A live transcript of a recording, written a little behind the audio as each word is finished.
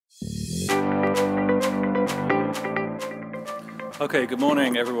Okay, good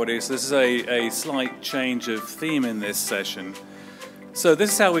morning, everybody. So this is a slight change of theme in this session. So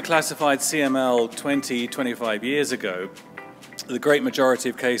this is how we classified CML 25 years ago. The great majority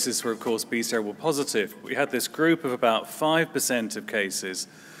of cases were, of course, B-cerebral positive. We had this group of about 5% of cases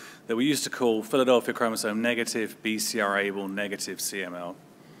that we used to call Philadelphia chromosome negative, BCR-ABL negative CML.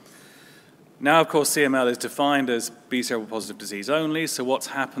 Now, of course, CML is defined as B-cerebral positive disease only, so what's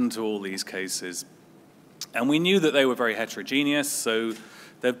happened to all these cases? And we knew that they were very heterogeneous, so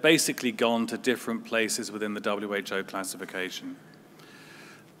they've basically gone to different places within the WHO classification.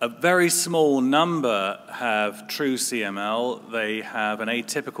 A very small number have true CML. They have an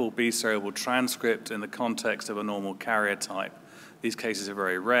atypical B-cerebral transcript in the context of a normal carrier type. These cases are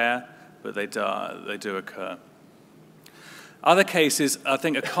very rare, but they do occur. Other cases, I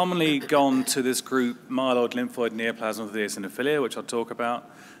think, are commonly gone to this group, myeloid lymphoid neoplasm with eosinophilia, which I'll talk about,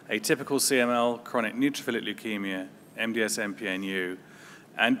 atypical CML, chronic neutrophilic leukemia, MDS-MPNU.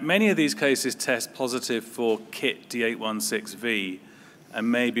 And many of these cases test positive for KIT D816V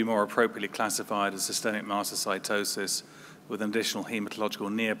and may be more appropriately classified as systemic mastocytosis with an additional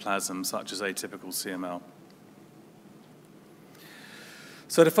hematological neoplasm, such as atypical CML.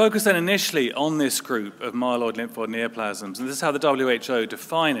 So to focus then initially on this group of myeloid lymphoid neoplasms, and this is how the WHO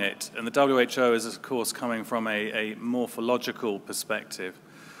define it, and the WHO is, of course, coming from a morphological perspective.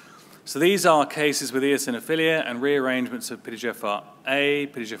 So these are cases with eosinophilia and rearrangements of PDGFR-A,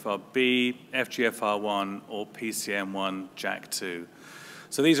 PDGFR-B, FGFR1, or PCM1 JAK2.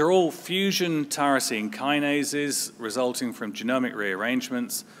 So these are all fusion tyrosine kinases resulting from genomic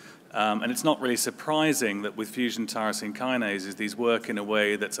rearrangements. And it's not really surprising that with fusion tyrosine kinases, these work in a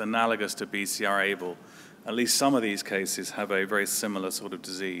way that's analogous to BCR-ABL. At least some of these cases have a very similar sort of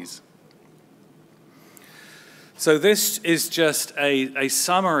disease. So this is just a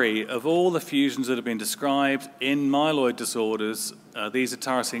summary of all the fusions that have been described in myeloid disorders. These are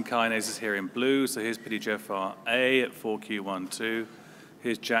tyrosine kinases here in blue. So here's PDGFR-A at 4q12.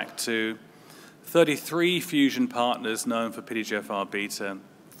 Here's JAK2. 33 fusion partners known for PDGFR-beta.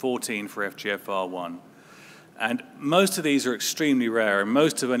 14 for FGFR1. And most of these are extremely rare, and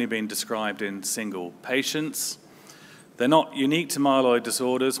most have only been described in single patients. They're not unique to myeloid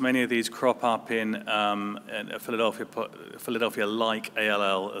disorders. Many of these crop up in a Philadelphia-like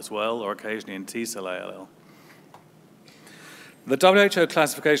ALL as well, or occasionally in T-cell ALL. The WHO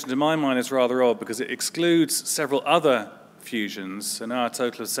classification, to my mind, is rather odd because it excludes several other fusions, so now a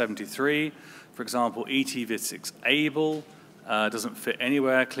total of 73. For example, ETV6-ABL, doesn't fit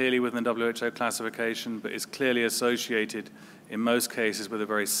anywhere clearly within the WHO classification, but is clearly associated in most cases with a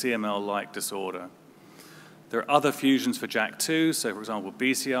very CML-like disorder. There are other fusions for JAK2, so for example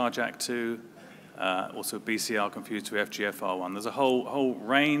BCR-JAK2, also BCR confused with FGFR1. There's a whole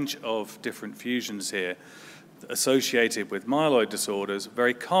range of different fusions here associated with myeloid disorders,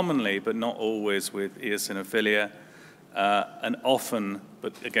 very commonly, but not always, with eosinophilia, and often,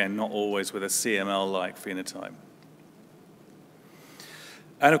 but again, not always, with a CML-like phenotype.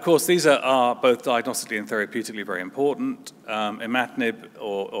 And of course, these are both diagnostically and therapeutically very important. Imatinib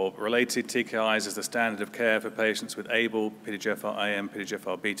or related TKIs is the standard of care for patients with ABL, PDGFR-A, and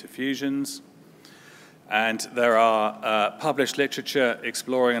PDGFR-beta fusions. And there are published literature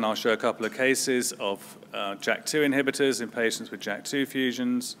exploring, and I'll show a couple of cases, of JAK2 inhibitors in patients with JAK2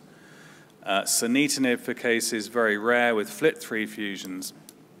 fusions, sunitinib for cases very rare with FLT3 fusions,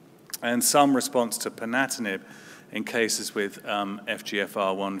 and some response to ponatinib in cases with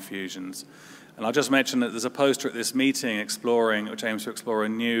FGFR1 fusions. And I'll just mention that there's a poster at this meeting which aims to explore a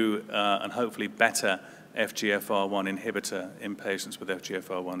new and hopefully better FGFR1 inhibitor in patients with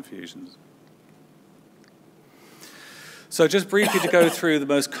FGFR1 fusions. So just briefly to go through the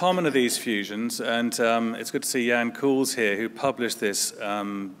most common of these fusions, and it's good to see Jan Kool's here, who published this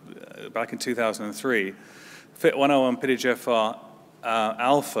back in 2003. FIT101 PDGFR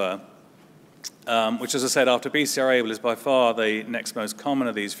alpha, which, as I said, after BCR-ABL is by far the next most common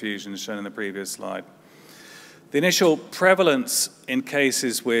of these fusions shown in the previous slide. The initial prevalence in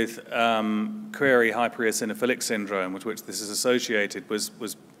cases with query hypereosinophilic syndrome, with which this is associated, was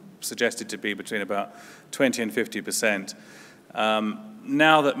suggested to be between about 20 and 50%.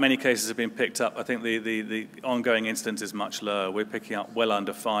 Now that many cases have been picked up, I think the ongoing incidence is much lower. We're picking up well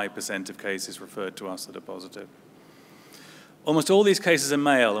under 5% of cases referred to us that are positive. Almost all these cases are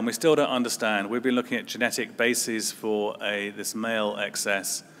male, and we still don't understand. We've been looking at genetic bases for this male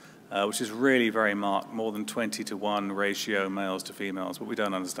excess, which is really very marked, more than 20-to-1 ratio males to females, but we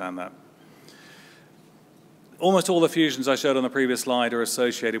don't understand that. Almost all the fusions I showed on the previous slide are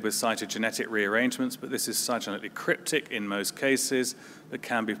associated with cytogenetic rearrangements, but this is cytogenetically cryptic in most cases that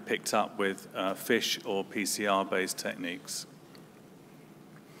can be picked up with FISH or PCR-based techniques.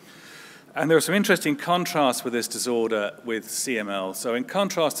 And there are some interesting contrasts with this disorder with CML. So in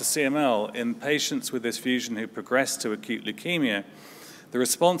contrast to CML, in patients with this fusion who progress to acute leukemia, the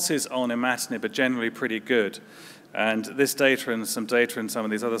responses on imatinib are generally pretty good. And this data and some data in some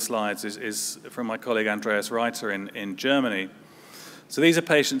of these other slides is from my colleague Andreas Reiter in Germany. So these are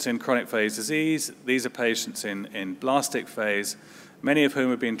patients in chronic phase disease. These are patients in blastic phase, many of whom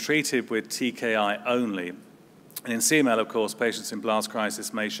have been treated with TKI only. And in CML, of course, patients in blast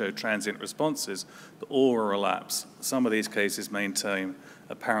crisis may show transient responses, but all will relapse. Some of these cases maintain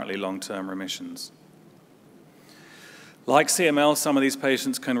apparently long-term remissions. Like CML, some of these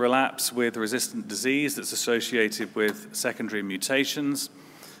patients can relapse with resistant disease that's associated with secondary mutations.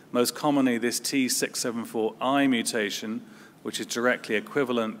 Most commonly, this T674I mutation, which is directly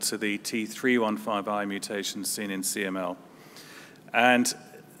equivalent to the T315I mutation seen in CML. And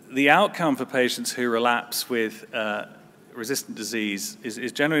the outcome for patients who relapse with resistant disease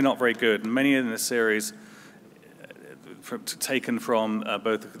is generally not very good. And many in this series, taken from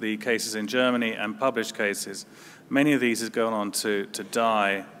both the cases in Germany and published cases, many of these have gone on to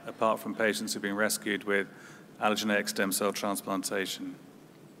die, apart from patients who've been rescued with allogeneic stem cell transplantation.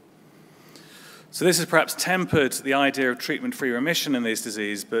 So this has perhaps tempered the idea of treatment-free remission in this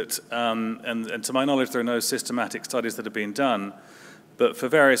disease, but, and to my knowledge, there are no systematic studies that have been done. But for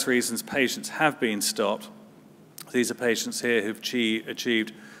various reasons, patients have been stopped. These are patients here who've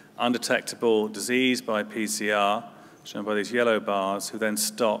achieved undetectable disease by PCR, shown by these yellow bars, who then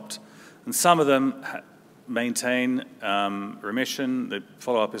stopped. And some of them maintain remission. The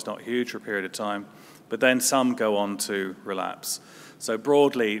follow-up is not huge for a period of time, but then some go on to relapse. So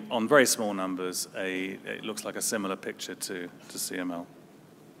broadly, on very small numbers, it looks like a similar picture to CML.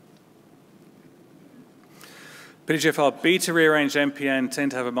 PDGFR beta rearranged MPN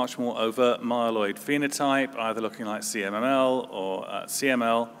tend to have a much more overt myeloid phenotype, either looking like CMML or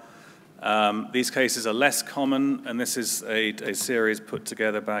CML. These cases are less common, and this is a series put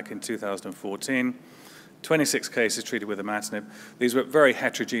together back in 2014. 26 cases treated with imatinib. These were very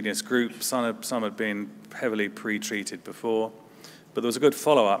heterogeneous groups. Some had been heavily pre-treated before, but there was a good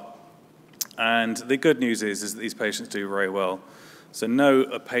follow-up. And the good news is that these patients do very well. So no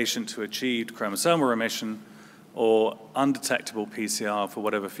patient who achieved chromosomal remission or undetectable PCR for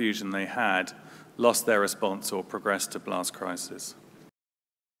whatever fusion they had lost their response or progressed to blast crisis.